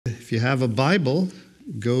If you have a Bible,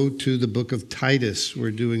 go to the book of Titus. We're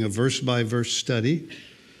doing a verse-by-verse study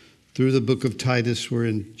through the book of Titus. We're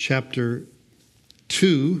in chapter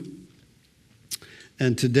 2,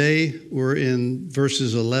 and today we're in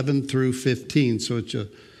verses 11 through 15. So it's a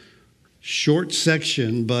short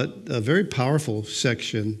section, but a very powerful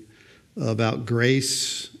section about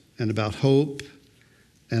grace and about hope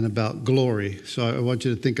and about glory. So I want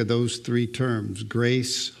you to think of those three terms: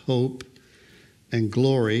 grace, hope, and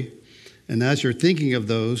glory. And as you're thinking of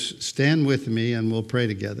those, stand with me and we'll pray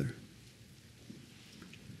together.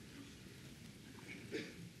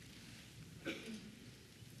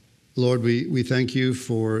 Lord, we thank you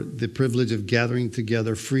for the privilege of gathering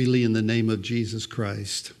together freely in the name of Jesus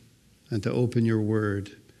Christ and to open your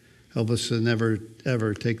word. Help us to never,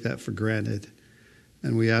 ever take that for granted.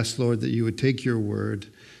 And we ask, Lord, that you would take your word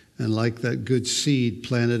and, like that good seed,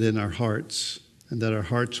 plant it in our hearts, and that our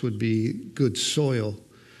hearts would be good soil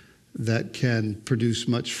that can produce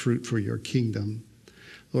much fruit for your kingdom.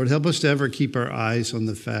 Lord, help us to ever keep our eyes on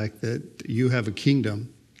the fact that you have a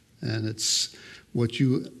kingdom, and it's what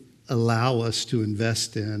you allow us to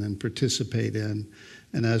invest in and participate in.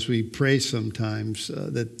 And as we pray sometimes,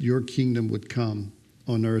 that your kingdom would come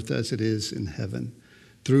on earth as it is in heaven,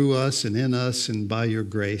 through us and in us and by your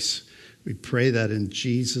grace. We pray that in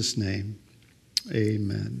Jesus' name.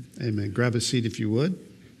 Amen. Amen. Grab a seat if you would.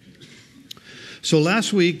 So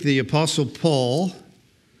last week, the Apostle Paul,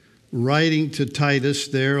 writing to Titus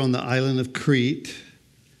there on the island of Crete,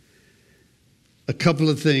 a couple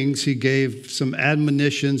of things. He gave some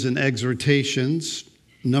admonitions and exhortations.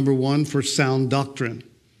 Number one, for sound doctrine.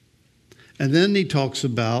 And then he talks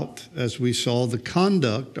about, as we saw, the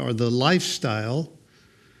conduct or the lifestyle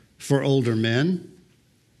for older men,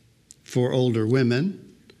 for older women,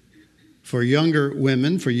 for younger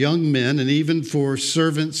women, for young men, and even for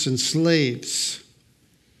servants and slaves.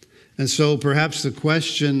 And so perhaps the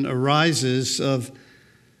question arises of,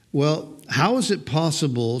 well, how is it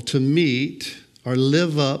possible to meet or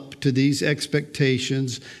live up to these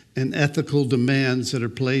expectations and ethical demands that are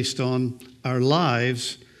placed on our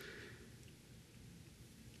lives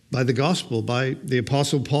by the gospel, by the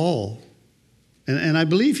Apostle Paul? And I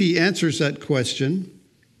believe he answers that question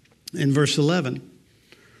in verse 11.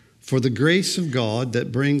 For the grace of God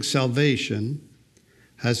that brings salvation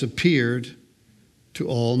has appeared to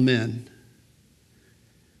all men.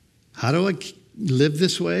 How do I live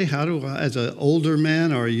this way? How do I, as an older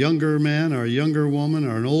man or a younger woman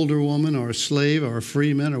or an older woman or a slave or a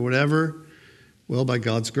free man or whatever? Well, by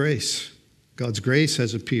God's grace. God's grace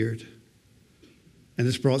has appeared, and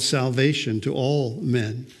it's brought salvation to all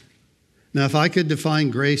men. Now, if I could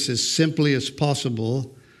define grace as simply as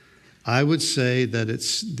possible, I would say that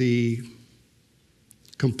it's the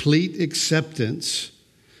complete acceptance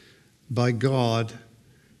by God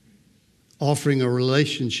offering a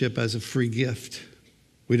relationship as a free gift.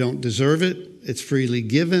 We don't deserve it. It's freely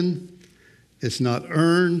given. It's not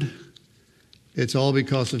earned. It's all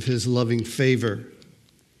because of his loving favor.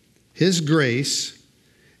 His grace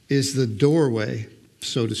is the doorway,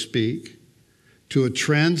 so to speak, to a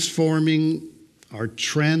transforming or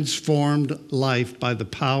transformed life by the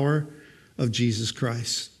power of Jesus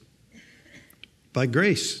Christ. By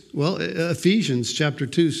grace. Well, Ephesians chapter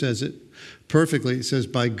 2 says it perfectly. It says,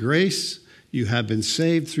 by grace you have been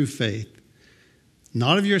saved through faith.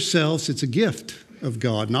 Not of yourselves, it's a gift of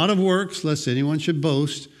God. Not of works, lest anyone should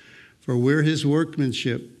boast. For we're his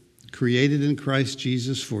workmanship, created in Christ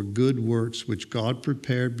Jesus for good works, which God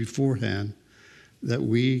prepared beforehand that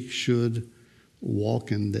we should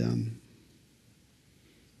walk in them.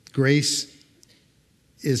 Grace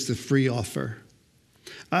is the free offer.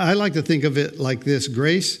 I like to think of it like this.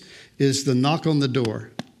 Grace is the knock on the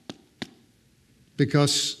door.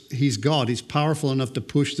 Because he's God, he's powerful enough to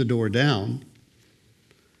push the door down.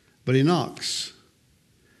 But he knocks.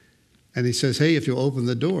 And he says, hey, if you'll open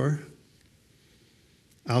the door,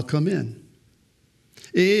 I'll come in.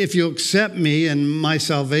 If you'll accept me and my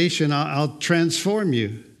salvation, I'll transform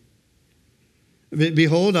you.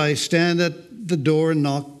 Behold, I stand at the door and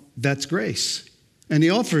knock. That's grace. And he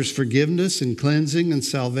offers forgiveness and cleansing and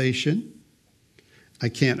salvation. I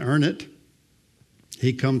can't earn it.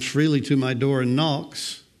 He comes freely to my door and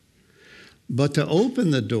knocks. But to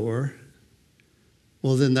open the door,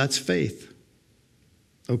 well, then that's faith.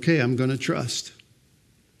 Okay, I'm going to trust.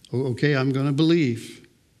 Okay, I'm going to believe.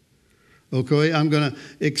 Okay, I'm going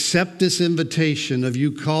to accept this invitation of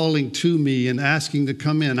you calling to me and asking to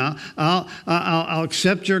come in. I'll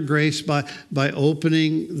accept your grace by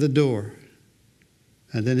opening the door.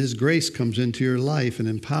 And then his grace comes into your life and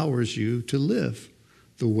empowers you to live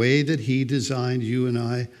the way that he designed you and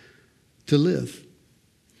I to live.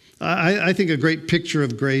 I think a great picture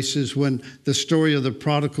of grace is when the story of the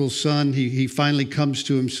prodigal son, he finally comes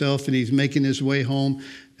to himself and he's making his way home,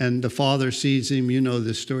 and the father sees him, you know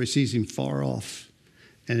this story, sees him far off,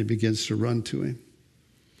 and he begins to run to him.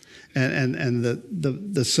 And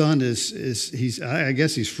the son I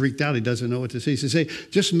guess he's freaked out. He doesn't know what to say. He says, hey,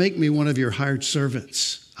 just make me one of your hired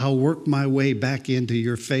servants. I'll work my way back into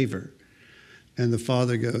your favor. And the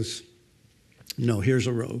father goes, no, here's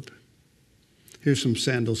a robe. Here's some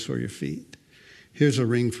sandals for your feet. Here's a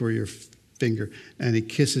ring for your finger. And he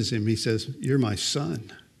kisses him. He says, you're my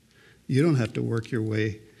son. You don't have to work your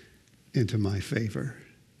way into my favor.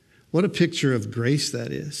 What a picture of grace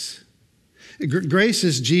that is. Grace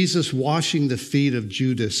is Jesus washing the feet of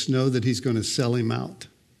Judas, know that he's going to sell him out.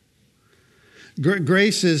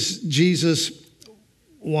 Grace is Jesus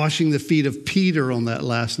washing the feet of Peter on that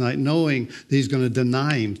last night, knowing that he's going to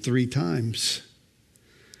deny him 3 times.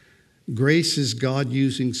 Grace is God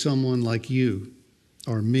using someone like you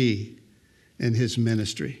or me in his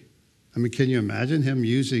ministry. I mean, can you imagine him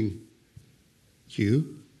using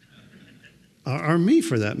you? Or me,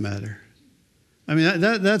 for that matter? I mean,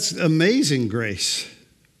 that's amazing grace.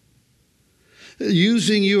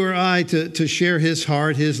 Using you or I to share his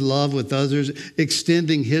heart, his love with others,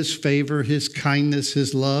 extending his favor, his kindness,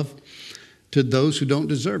 his love to those who don't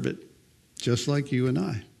deserve it, just like you and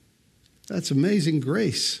I. That's amazing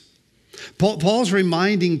grace. Paul's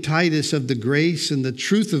reminding Titus of the grace and the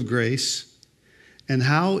truth of grace and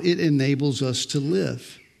how it enables us to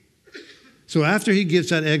live. So after he gives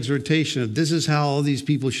that exhortation of this is how all these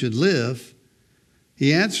people should live,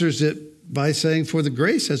 he answers it by saying, for the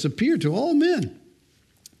grace has appeared to all men,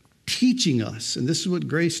 teaching us, and this is what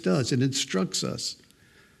grace does, it instructs us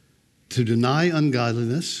to deny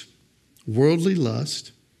ungodliness, worldly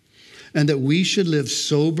lust, and that we should live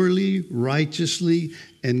soberly, righteously,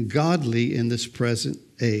 and godly in this present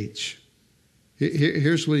age.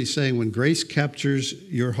 Here's what he's saying. When grace captures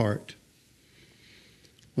your heart,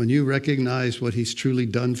 when you recognize what he's truly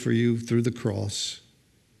done for you through the cross,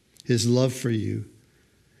 his love for you,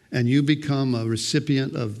 and you become a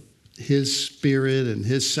recipient of his spirit and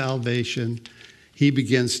his salvation, he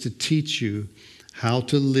begins to teach you how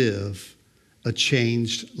to live a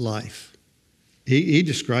changed life. He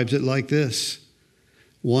describes it like this: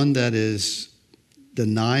 one that is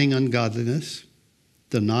denying ungodliness,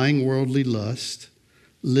 denying worldly lust,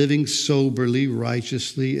 living soberly,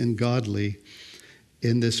 righteously, and godly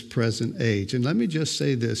in this present age. And let me just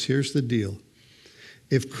say this, here's the deal.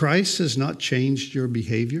 If Christ has not changed your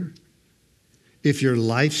behavior, if your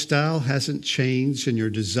lifestyle hasn't changed and your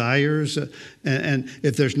desires, and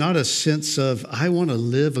if there's not a sense of, I want to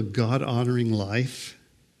live a God-honoring life,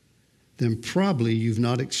 then probably you've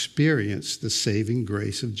not experienced the saving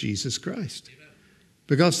grace of Jesus Christ. Amen.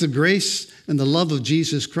 Because the grace and the love of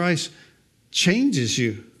Jesus Christ changes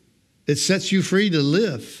you. It sets you free to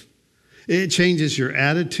live. It changes your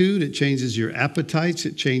attitude, it changes your appetites,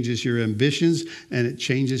 it changes your ambitions, and it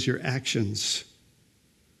changes your actions.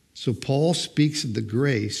 So Paul speaks of the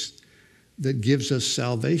grace that gives us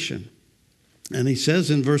salvation. And he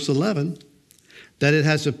says in verse 11 that it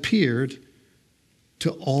has appeared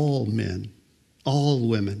to all men, all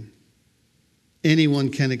women. Anyone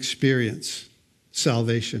can experience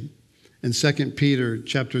salvation. In 2 Peter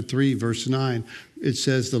chapter 3, verse 9, it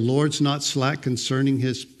says, the Lord's not slack concerning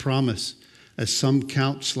his promise, as some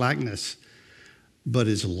count slackness, but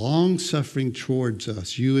is long-suffering towards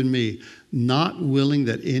us, you and me, not willing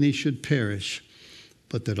that any should perish,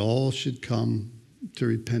 but that all should come to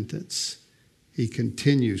repentance. He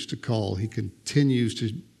continues to call. He continues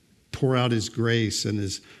to pour out his grace and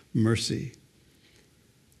his mercy.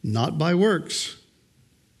 Not by works,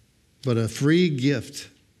 but a free gift.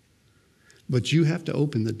 But you have to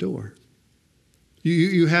open the door.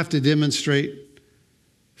 You have to demonstrate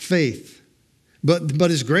faith.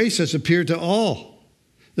 But his grace has appeared to all.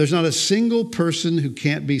 There's not a single person who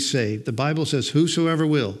can't be saved. The Bible says, whosoever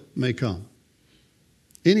will may come.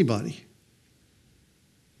 Anybody.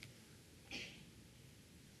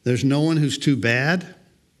 There's no one who's too bad.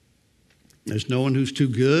 There's no one who's too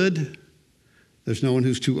good. There's no one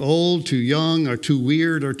who's too old, too young, or too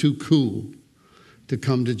weird, or too cool to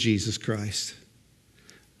come to Jesus Christ.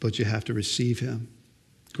 But you have to receive him.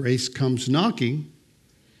 Grace comes knocking,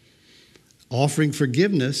 offering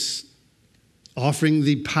forgiveness, offering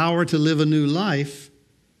the power to live a new life.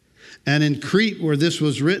 And in Crete, where this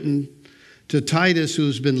was written to Titus,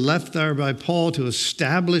 who's been left there by Paul to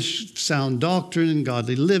establish sound doctrine and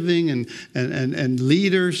godly living and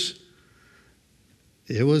leaders,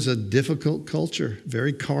 it was a difficult culture,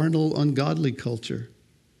 very carnal, ungodly culture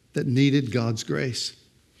that needed God's grace.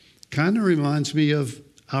 Kind of reminds me of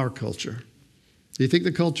our culture. Do you think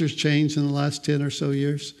the culture's changed in the last 10 or so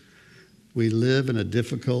years? We live in a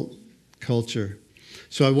difficult culture.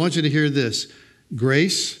 So I want you to hear this.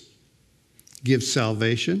 Grace gives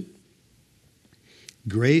salvation.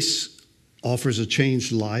 Grace offers a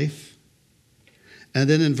changed life. And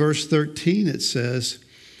then in verse 13 it says,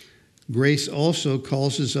 grace also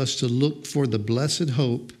causes us to look for the blessed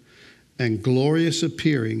hope and glorious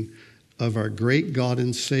appearing of our great God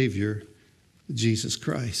and Savior, Jesus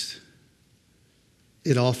Christ.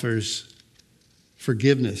 It offers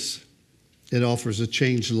forgiveness. It offers a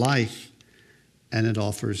changed life. And it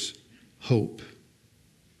offers hope.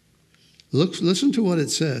 Listen to what it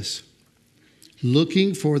says.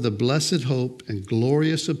 Looking for the blessed hope and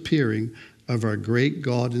glorious appearing of our great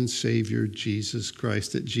God and Savior, Jesus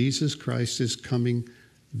Christ. That Jesus Christ is coming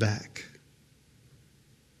back.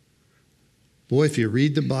 Boy, if you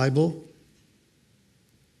read the Bible,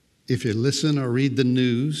 if you listen or read the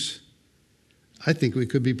news, I think we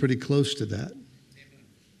could be pretty close to that.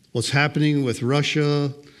 What's happening with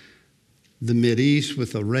Russia, the Mideast,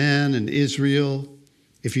 with Iran and Israel.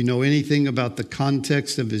 If you know anything about the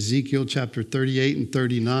context of Ezekiel chapter 38 and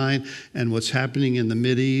 39 and what's happening in the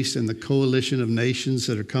Mideast and the coalition of nations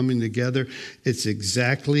that are coming together, it's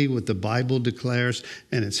exactly what the Bible declares,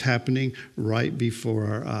 and it's happening right before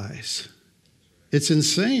our eyes. It's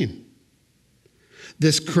insane.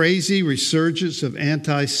 This crazy resurgence of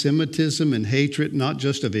anti-Semitism and hatred, not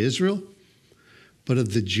just of Israel, but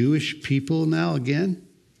of the Jewish people now again.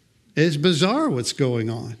 It's bizarre what's going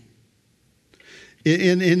on.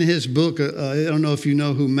 In his book, I don't know if you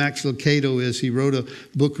know who Max Lucado is. He wrote a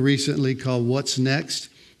book recently called What's Next?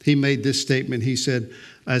 He made this statement. He said,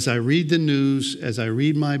 as I read the news, as I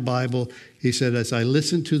read my Bible, he said, as I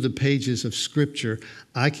listen to the pages of Scripture,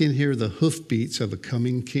 I can hear the hoofbeats of a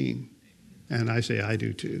coming king. And I say, I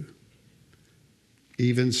do too.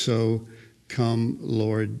 Even so, come,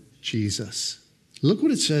 Lord Jesus. Look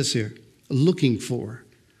what it says here. Looking for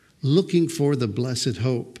the blessed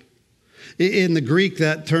hope. In the Greek,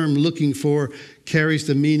 that term looking for carries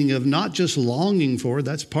the meaning of not just longing for,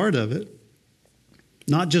 that's part of it.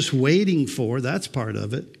 Not just waiting for, that's part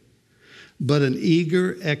of it. But an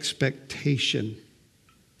eager expectation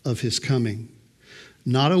of his coming.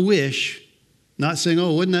 Not a wish, not saying,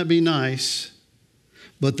 oh, wouldn't that be nice?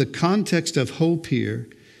 But the context of hope here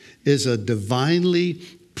is a divinely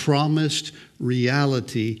promised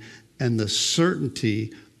reality and the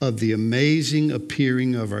certainty of the amazing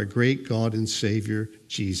appearing of our great God and Savior,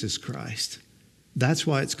 Jesus Christ. That's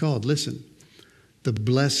why it's called, listen, the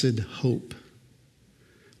blessed hope,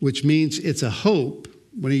 which means it's a hope.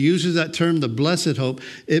 When he uses that term, the blessed hope,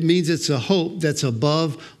 it means it's a hope that's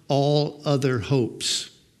above all other hopes.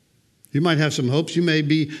 You might have some hopes. You may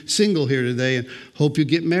be single here today and hope you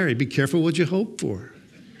get married. Be careful what you hope for.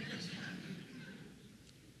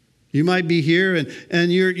 You might be here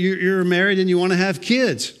and you're married and you want to have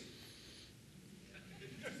kids.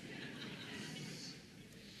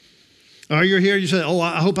 Or you're here and you say, oh,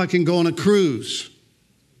 I hope I can go on a cruise.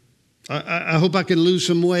 I hope I can lose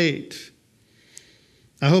some weight.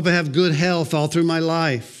 I hope I have good health all through my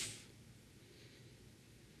life.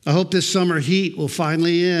 I hope this summer heat will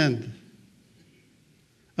finally end.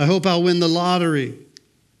 I hope I'll win the lottery.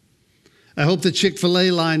 I hope the Chick-fil-A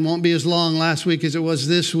line won't be as long last week as it was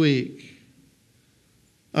this week.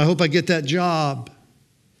 I hope I get that job.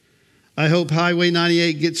 I hope Highway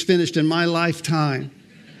 98 gets finished in my lifetime.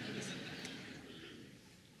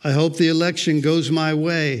 I hope the election goes my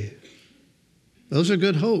way. Those are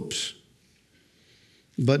good hopes.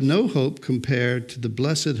 But no hope compared to the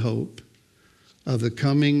blessed hope of the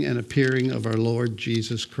coming and appearing of our Lord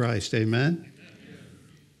Jesus Christ. Amen?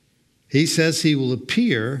 He says he will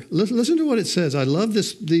appear. Listen to what it says. I love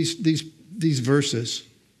these verses.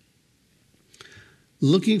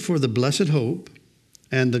 Looking for the blessed hope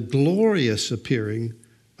and the glorious appearing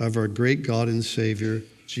of our great God and Savior,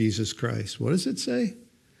 Jesus Christ. What does it say?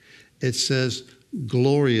 It says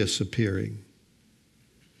glorious appearing.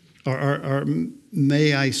 Or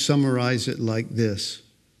may I summarize it like this?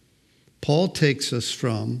 Paul takes us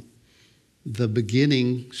from the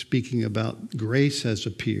beginning, speaking about grace has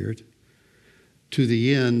appeared, to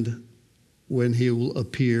the end when he will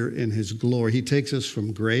appear in his glory. He takes us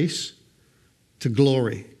from grace to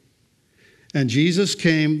glory. And Jesus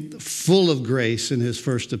came full of grace in his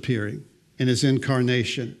first appearing, in his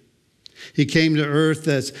incarnation. He came to earth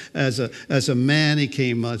as a man. He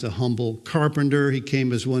came as a humble carpenter. He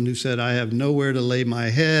came as one who said, I have nowhere to lay my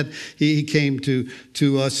head. He came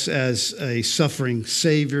to us as a suffering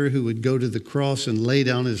Savior who would go to the cross and lay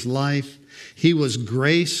down his life. He was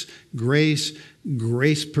grace, grace,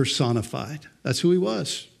 grace personified. That's who he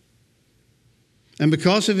was. And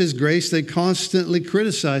because of his grace, they constantly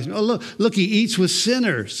criticized him. Oh, look, he eats with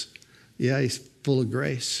sinners. Yeah, he's full of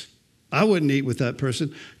grace. I wouldn't eat with that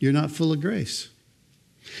person. You're not full of grace.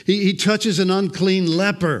 He touches an unclean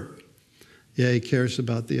leper. Yeah, he cares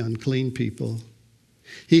about the unclean people.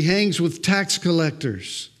 He hangs with tax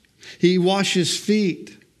collectors. He washes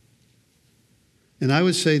feet. And I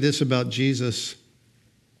would say this about Jesus.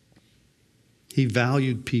 He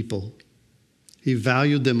valued people. He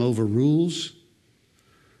valued them over rules.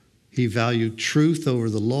 He valued truth over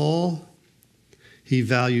the law. He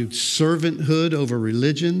valued servanthood over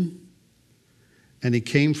religion. And he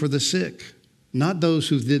came for the sick. Not those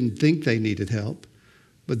who didn't think they needed help,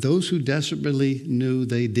 but those who desperately knew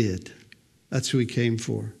they did. That's who he came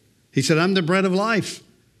for. He said, I'm the bread of life.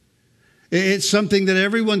 It's something that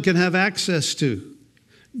everyone can have access to.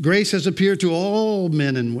 Grace has appeared to all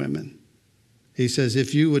men and women. He says,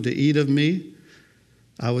 if you were to eat of me,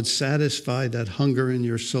 I would satisfy that hunger in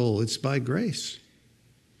your soul. It's by grace.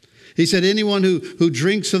 He said, anyone who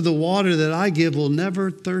drinks of the water that I give will never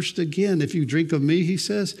thirst again. If you drink of me, he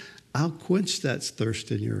says, I'll quench that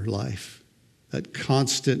thirst in your life, that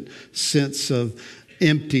constant sense of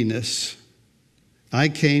emptiness. I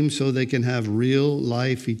came so they can have real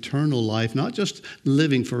life, eternal life, not just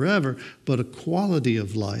living forever, but a quality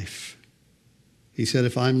of life. He said,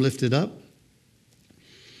 if I'm lifted up,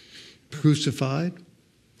 crucified,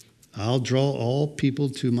 I'll draw all people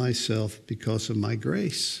to myself because of my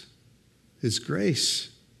grace, his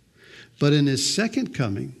grace. But in his second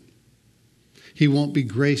coming, he won't be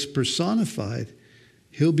grace personified.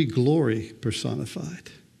 He'll be glory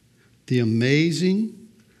personified. The amazing,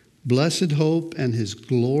 blessed hope and his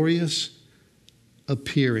glorious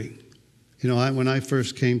appearing. You know, when I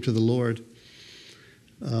first came to the Lord,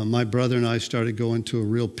 my brother and I started going to a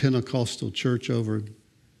real Pentecostal church over in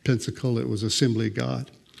Pensacola. It was Assembly of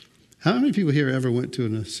God. How many people here ever went to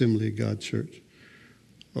an Assembly of God church?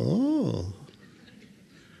 Oh.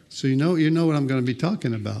 So you know what I'm going to be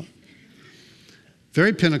talking about.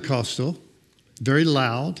 Very Pentecostal, very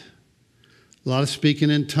loud, a lot of speaking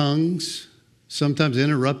in tongues, sometimes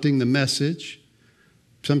interrupting the message,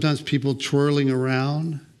 sometimes people twirling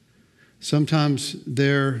around, sometimes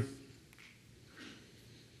their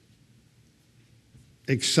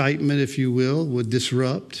excitement, if you will, would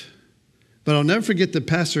disrupt. But I'll never forget the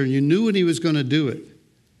pastor, and you knew when he was going to do it.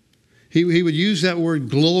 He would use that word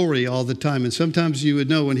glory all the time, and sometimes you would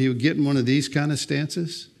know when he would get in one of these kind of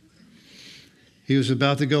stances. He was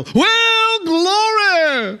about to go, well,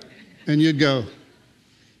 glory! And you'd go,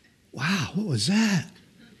 wow, what was that?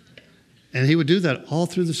 And he would do that all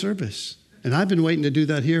through the service. And I've been waiting to do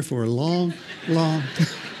that here for a long, long time.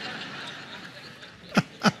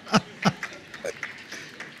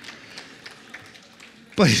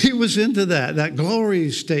 But he was into that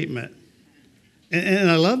glory statement.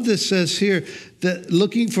 And I love this says here that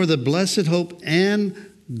looking for the blessed hope and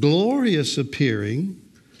glorious appearing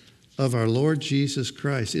of our Lord Jesus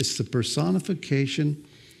Christ. It's the personification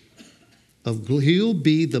of, he'll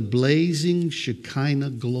be the blazing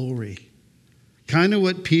Shekinah glory. Kind of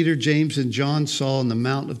what Peter, James, and John saw on the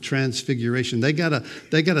Mount of Transfiguration. They got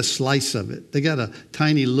a slice of it. They got a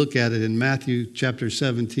tiny look at it in Matthew chapter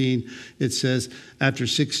 17. It says, after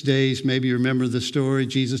 6 days, maybe you remember the story,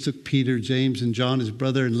 Jesus took Peter, James, and John, his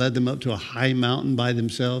brother, and led them up to a high mountain by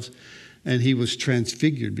themselves, and he was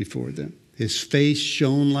transfigured before them. His face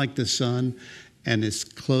shone like the sun, and his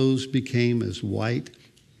clothes became as white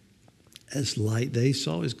as light. They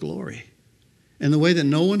saw his glory in the way that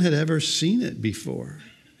no one had ever seen it before.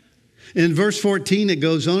 In verse 14, it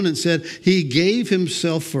goes on and said, he gave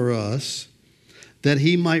himself for us that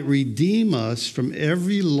he might redeem us from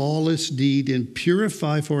every lawless deed and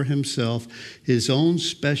purify for himself his own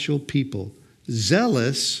special people,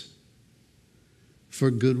 zealous for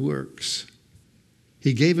good works.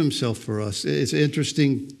 He gave himself for us. It's an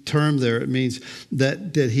interesting term there. It means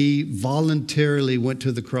that he voluntarily went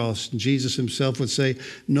to the cross. Jesus himself would say,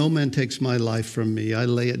 no man takes my life from me. I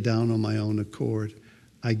lay it down on my own accord.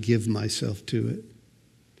 I give myself to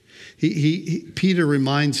it. Peter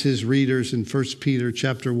reminds his readers in 1 Peter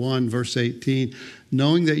chapter 1, verse 18,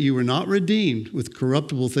 knowing that you were not redeemed with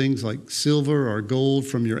corruptible things like silver or gold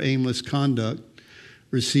from your aimless conduct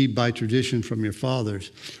received by tradition from your fathers,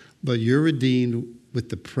 but you're redeemed with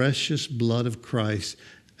the precious blood of Christ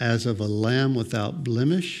as of a lamb without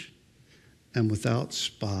blemish and without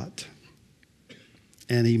spot.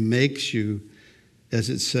 And he makes you, as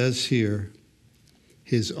it says here,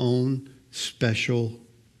 his own special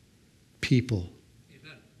people.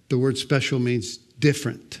 Amen. The word special means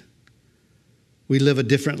different. We live a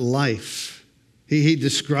different life. He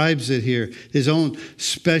describes it here, his own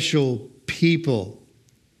special people.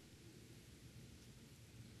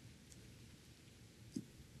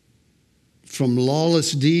 From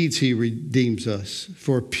lawless deeds, he redeems us.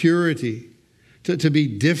 For purity, to be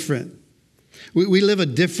different. We live a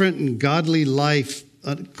different and godly life,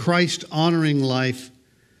 a Christ-honoring life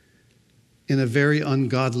in a very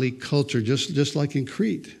ungodly culture, just like in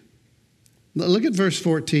Crete. Look at verse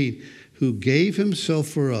 14. Who gave himself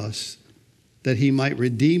for us that he might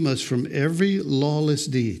redeem us from every lawless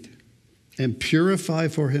deed and purify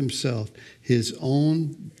for himself his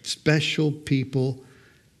own special people,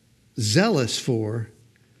 zealous for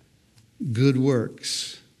good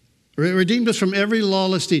works. Redeemed us from every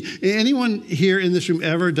lawless deed. Anyone here in this room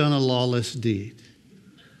ever done a lawless deed?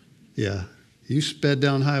 Yeah. You sped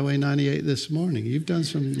down Highway 98 this morning. You've done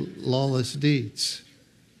some lawless deeds.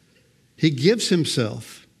 He gives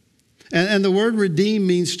himself. And the word redeem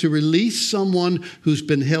means to release someone who's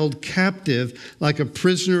been held captive like a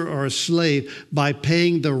prisoner or a slave by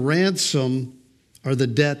paying the ransom or the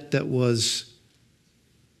debt that was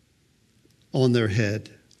on their head.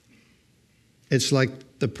 It's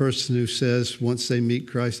like the person who says once they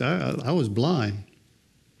meet Christ, I was blind,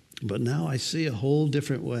 but now I see a whole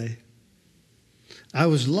different way. I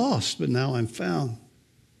was lost, but now I'm found.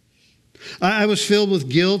 I was filled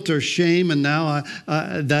with guilt or shame, and now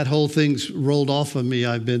that whole thing's rolled off of me.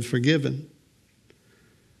 I've been forgiven.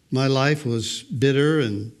 My life was bitter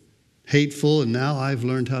and hateful, and now I've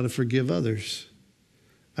learned how to forgive others.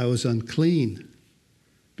 I was unclean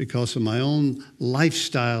because of my own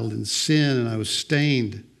lifestyle and sin, and I was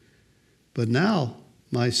stained. But now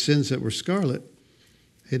my sins that were scarlet,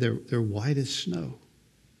 hey, they're white as snow.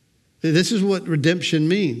 This is what redemption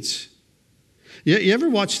means. You ever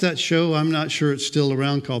watch that show? I'm not sure it's still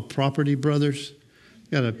around, called Property Brothers.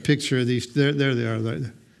 Got a picture of these. There they are. Right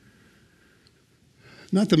there.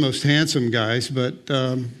 Not the most handsome guys, but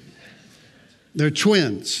they're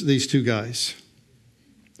twins, these two guys.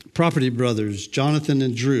 Property Brothers, Jonathan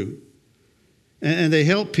and Drew. And they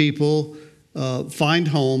help people find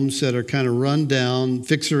homes that are kind of run down,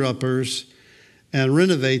 fixer-uppers, and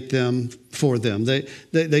renovate them for them.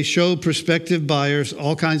 They show prospective buyers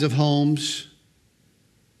all kinds of homes.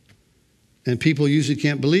 And people usually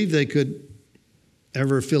can't believe they could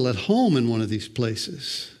ever feel at home in one of these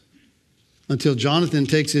places. Until Jonathan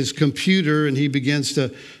takes his computer and he begins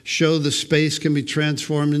to show the space can be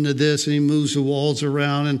transformed into this, and he moves the walls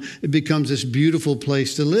around, and it becomes this beautiful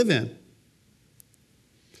place to live in.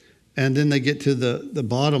 And then they get to the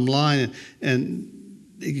bottom line, and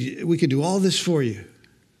we could do all this for you.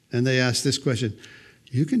 And they ask this question,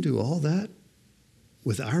 you can do all that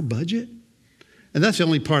with our budget? And that's the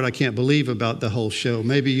only part I can't believe about the whole show.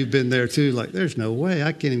 Maybe you've been there too, like, there's no way.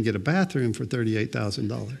 I can't even get a bathroom for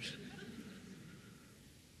 $38,000.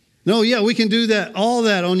 No, yeah, we can do that, all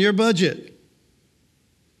that on your budget.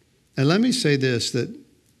 And let me say this, that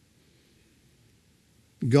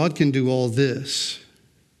God can do all this.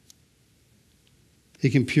 He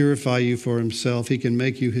can purify you for himself. He can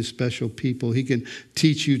make you his special people. He can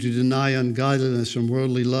teach you to deny ungodliness and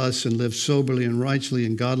worldly lusts and live soberly and righteously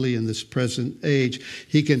and godly in this present age.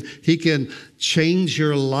 He can change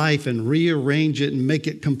your life and rearrange it and make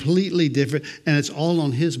it completely different. And it's all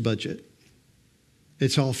on his budget.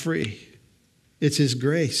 It's all free. It's his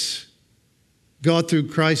grace. God through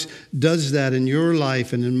Christ does that in your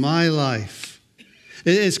life and in my life.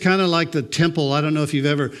 It's kind of like the temple. I don't know if you've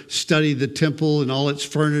ever studied the temple and all its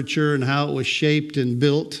furniture and how it was shaped and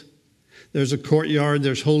built. There's a courtyard,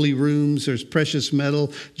 there's holy rooms, there's precious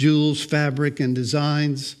metal, jewels, fabric, and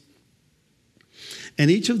designs. And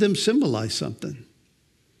each of them symbolize something.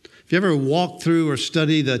 If you ever walk through or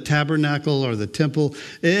study the tabernacle or the temple,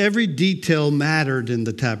 every detail mattered in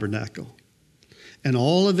the tabernacle. And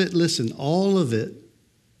all of it, listen, all of it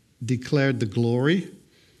declared the glory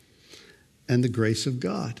and the grace of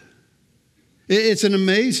God. It's an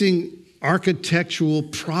amazing architectural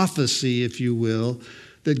prophecy, if you will,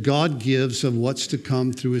 that God gives of what's to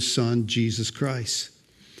come through his Son, Jesus Christ.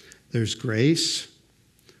 There's grace,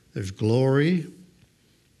 there's glory,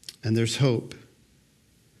 and there's hope.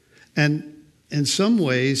 And in some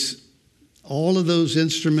ways, all of those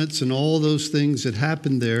instruments and all those things that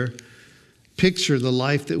happen there picture the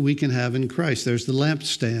life that we can have in Christ. There's the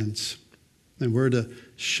lampstands, and we're to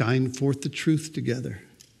shine forth the truth together.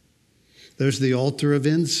 There's the altar of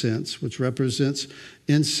incense, which represents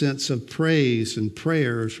incense of praise and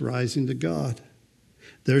prayers rising to God.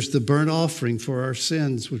 There's the burnt offering for our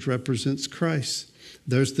sins, which represents Christ.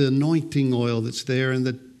 There's the anointing oil that's there in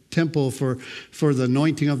the temple for the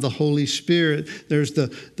anointing of the Holy Spirit. There's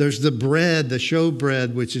the bread, the show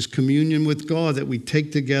bread, which is communion with God that we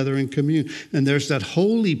take together and commune. And there's that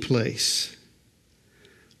holy place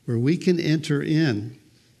where we can enter in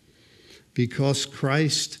because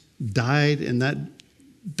Christ died and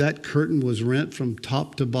that curtain was rent from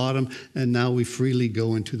top to bottom, and now we freely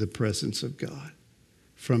go into the presence of God.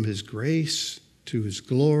 From his grace to his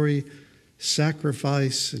glory,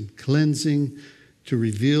 sacrifice and cleansing, to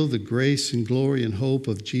reveal the grace and glory and hope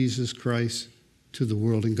of Jesus Christ to the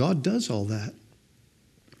world. And God does all that.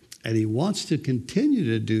 And he wants to continue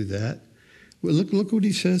to do that. Well, look what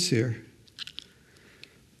he says here.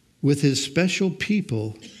 With his special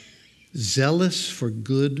people, zealous for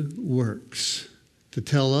good works, to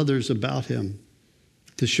tell others about him,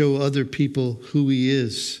 to show other people who he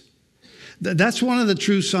is. That's one of the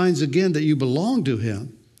true signs, again, that you belong to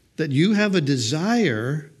him, that you have a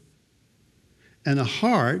desire and a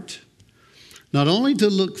heart, not only to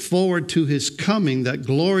look forward to his coming, that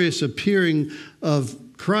glorious appearing of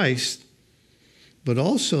Christ, but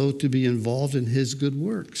also to be involved in his good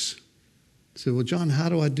works. So, well, John, how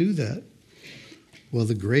do I do that? Well,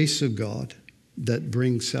 the grace of God that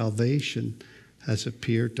brings salvation has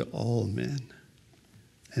appeared to all men.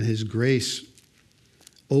 And his grace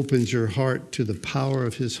opens your heart to the power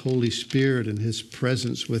of his Holy Spirit and his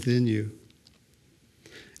presence within you.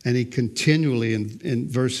 And he continually, in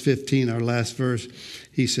verse 15, our last verse,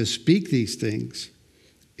 he says, speak these things,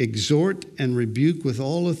 exhort and rebuke with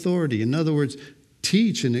all authority. In other words,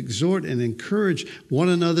 teach and exhort and encourage one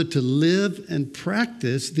another to live and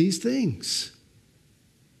practice these things.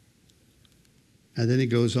 And then he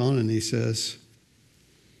goes on and he says,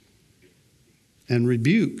 and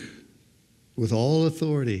rebuke with all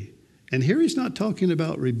authority. And here he's not talking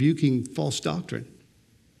about rebuking false doctrine.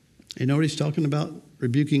 You know what he's talking about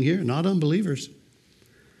rebuking here? Not unbelievers,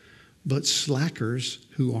 but slackers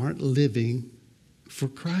who aren't living for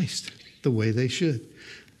Christ the way they should.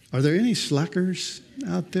 Are there any slackers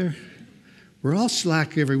out there? We're all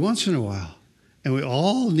slack every once in a while. And we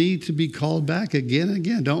all need to be called back again and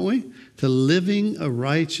again, don't we? To living a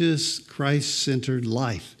righteous, Christ-centered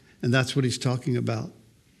life. And that's what he's talking about.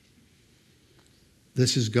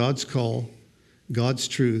 This is God's call, God's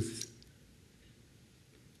truth.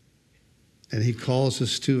 And he calls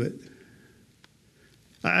us to it.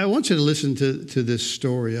 I want you to listen to this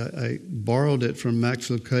story. I borrowed it from Max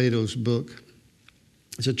Lucado's book.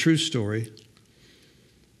 It's a true story.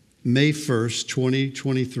 May 1st,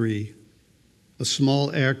 2023, a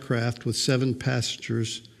small aircraft with 7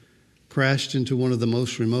 passengers crashed into one of the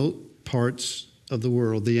most remote parts of the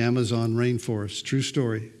world, the Amazon rainforest. True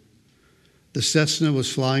story. The Cessna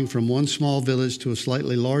was flying from one small village to a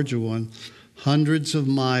slightly larger one, hundreds of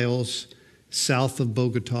miles south of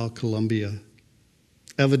Bogota, Colombia.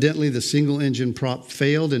 Evidently, the single-engine prop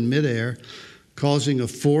failed in midair, causing a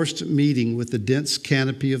forced meeting with the dense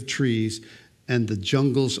canopy of trees and the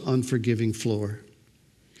jungle's unforgiving floor.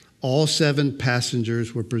 All 7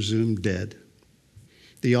 passengers were presumed dead.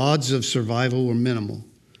 The odds of survival were minimal.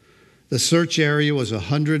 The search area was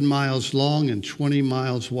 100 miles long and 20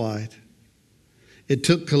 miles wide. It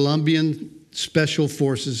took Colombian special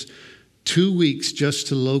forces 2 weeks just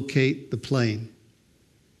to locate the plane.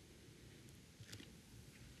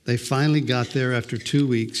 They finally got there after 2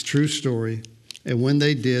 weeks, true story. And when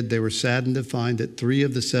they did, they were saddened to find that 3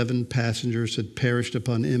 of the 7 passengers had perished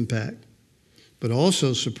upon impact. But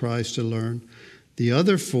also surprised to learn the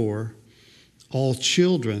other 4, all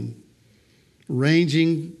children,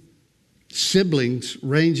 siblings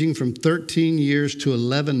ranging from 13 years to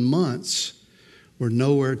 11 months, were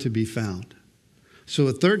nowhere to be found. So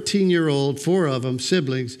a 13-year-old, 4 of them,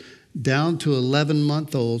 siblings, down to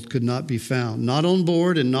 11-month-old could not be found, not on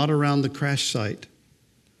board and not around the crash site.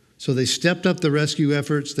 So they stepped up the rescue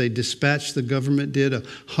efforts. They dispatched, the government did,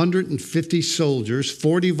 150 soldiers,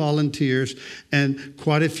 40 volunteers, and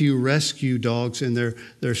quite a few rescue dogs, and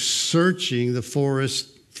they're searching the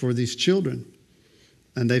forest for these children.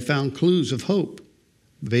 And they found clues of hope.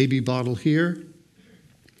 Baby bottle here,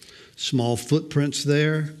 small footprints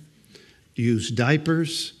there, used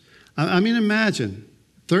diapers. I mean, imagine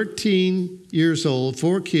 13 years old,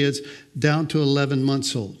 4 kids, down to 11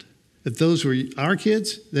 months old. If those were our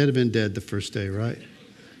kids, they'd have been dead the first day, right?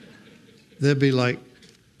 They'd be like,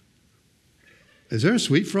 is there a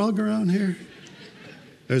sweet frog around here?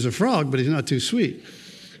 There's a frog, but he's not too sweet.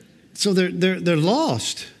 So they're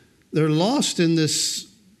lost. They're lost in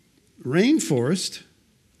this rainforest.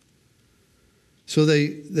 So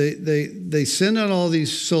they send out all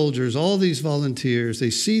these soldiers, all these volunteers. They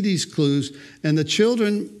see these clues, and the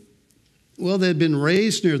children, well, they'd been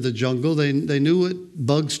raised near the jungle. They knew what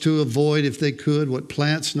bugs to avoid if they could, what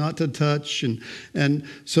plants not to touch. And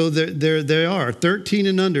so they are, 13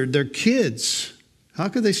 and under. They're kids. How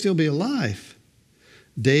could they still be alive?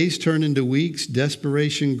 Days turned into weeks.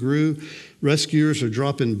 Desperation grew. Rescuers are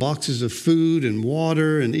dropping boxes of food and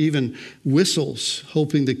water and even whistles,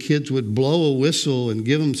 hoping the kids would blow a whistle and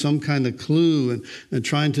give them some kind of clue and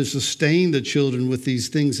trying to sustain the children with these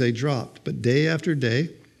things they dropped. But day after day,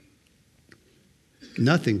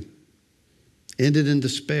 nothing. Ended in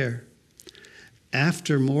despair.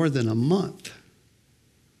 After more than a month,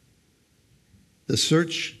 the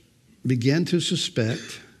search began to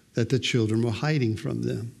suspect that the children were hiding from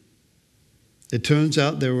them. It turns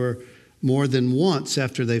out there were more than once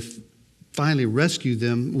after they finally rescued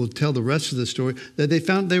them, we'll tell the rest of the story, that they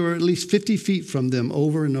found they were at least 50 feet from them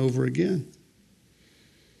over and over again.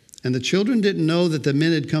 And the children didn't know that the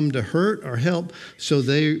men had come to hurt or help, so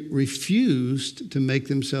they refused to make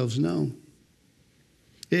themselves known.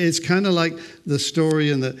 It's kind of like the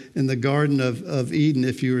story in the Garden of Eden,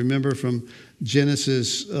 if you remember from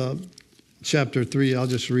Genesis chapter 3. I'll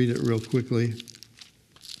just read it real quickly.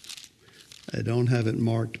 I don't have it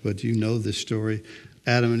marked, but you know this story.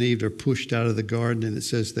 Adam and Eve are pushed out of the garden, and it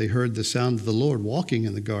says they heard the sound of the Lord walking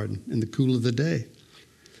in the garden in the cool of the day.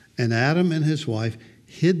 And Adam and his wife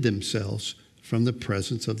hid themselves from the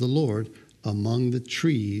presence of the Lord among the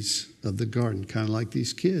trees of the garden, kind of like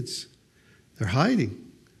these kids. They're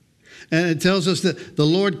hiding. And it tells us that the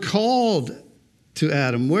Lord called to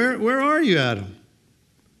Adam. Where are you, Adam?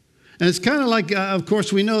 And it's kind of like, of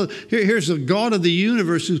course, we know here's the God of the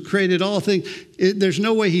universe who created all things. There's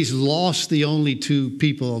no way he's lost the only two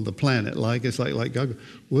people on the planet. It's like God,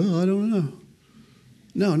 well, I don't know.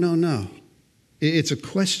 No. It's a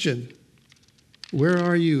question. Where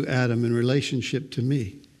are you, Adam, in relationship to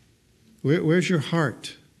me? Where's your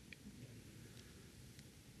heart?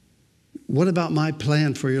 What about my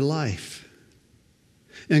plan for your life?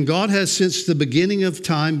 And God has, since the beginning of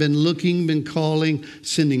time, been looking, been calling,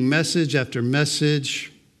 sending message after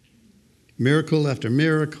message, miracle after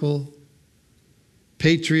miracle,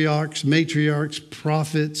 patriarchs, matriarchs,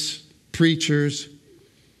 prophets, preachers.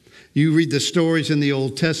 You read the stories in the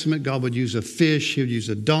Old Testament. God would use a fish. He would use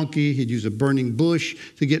a donkey. He'd use a burning bush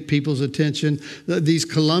to get people's attention. These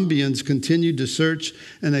Colombians continued to search,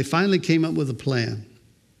 and they finally came up with a plan.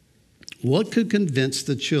 What could convince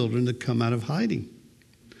the children to come out of hiding?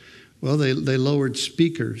 Well, they lowered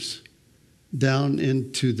speakers down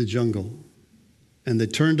into the jungle, and they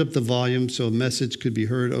turned up the volume so a message could be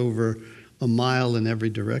heard over a mile in every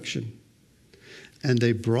direction. And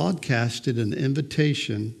they broadcasted an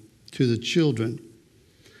invitation to the children,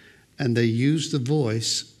 and they used the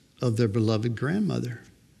voice of their beloved grandmother.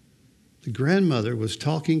 The grandmother was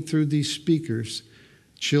talking through these speakers.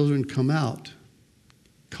 Children, come out,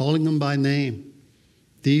 calling them by name.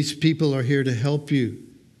 These people are here to help you.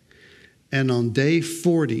 And on day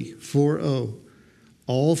 40,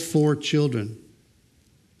 all four children,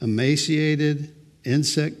 emaciated,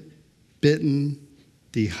 insect bitten,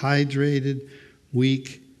 dehydrated,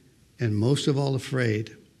 weak, and most of all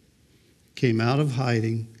afraid, came out of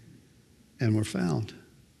hiding and were found.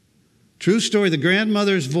 True story, the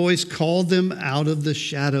grandmother's voice called them out of the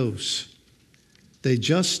shadows. They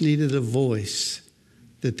just needed a voice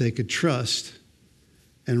that they could trust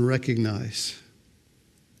and recognize.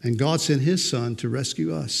 And God sent his son to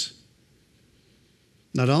rescue us.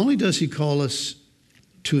 Not only does he call us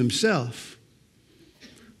to himself,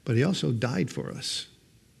 but he also died for us,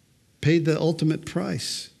 paid the ultimate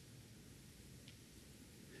price.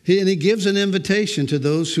 And he gives an invitation to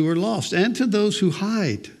those who are lost and to those who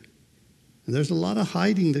hide. And there's a lot of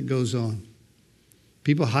hiding that goes on.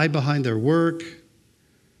 People hide behind their work.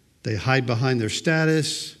 They hide behind their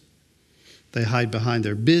status. They hide behind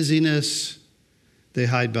their busyness. They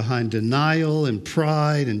hide behind denial and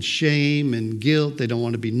pride and shame and guilt. They don't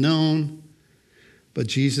want to be known. But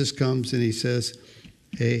Jesus comes and he says,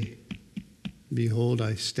 hey, behold,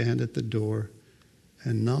 I stand at the door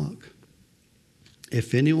and knock.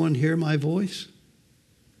 If anyone hear my voice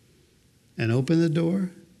and open the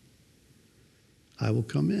door, I will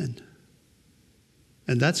come in.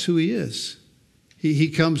 And that's who he is.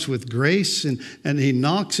 He comes with grace and he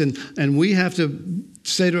knocks and we have to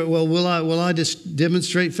say to it, well, will I just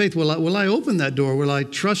demonstrate faith? Will I open that door? Will I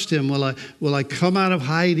trust him? Will I come out of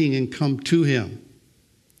hiding and come to him?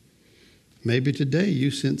 Maybe today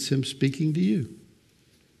you sense him speaking to you,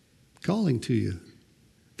 calling to you.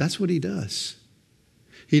 That's what he does.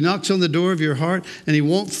 He knocks on the door of your heart and he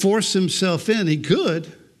won't force himself in. He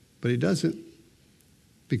could, but he doesn't,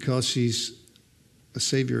 because he's a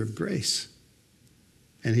Savior of grace.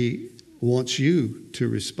 And he wants you to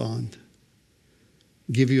respond,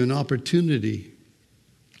 give you an opportunity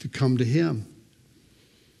to come to him.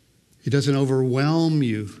 He doesn't overwhelm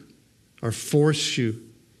you or force you.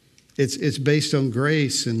 It's based on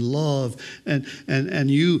grace and love and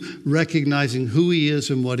you recognizing who he is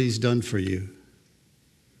and what he's done for you.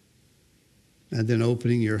 And then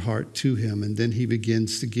opening your heart to him. And then he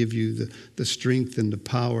begins to give you the strength and the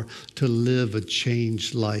power to live a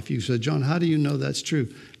changed life. You said, John, how do you know that's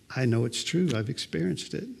true? I know it's true. I've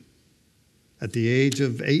experienced it. At the age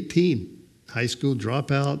of 18, high school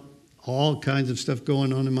dropout, all kinds of stuff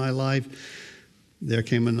going on in my life, there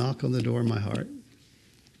came a knock on the door of my heart.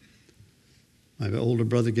 My older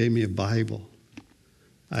brother gave me a Bible.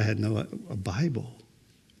 I had a Bible.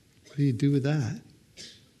 What do you do with that?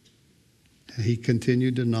 And he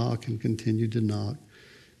continued to knock and continued to knock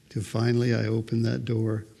till finally I opened that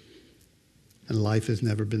door and life has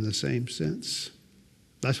never been the same since.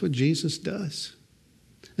 That's what Jesus does.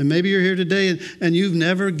 And maybe you're here today and you've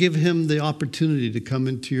never given him the opportunity to come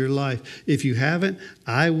into your life. If you haven't,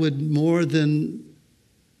 I would more than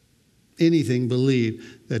anything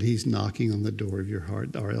believe that he's knocking on the door of your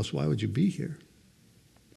heart, or else why would you be here?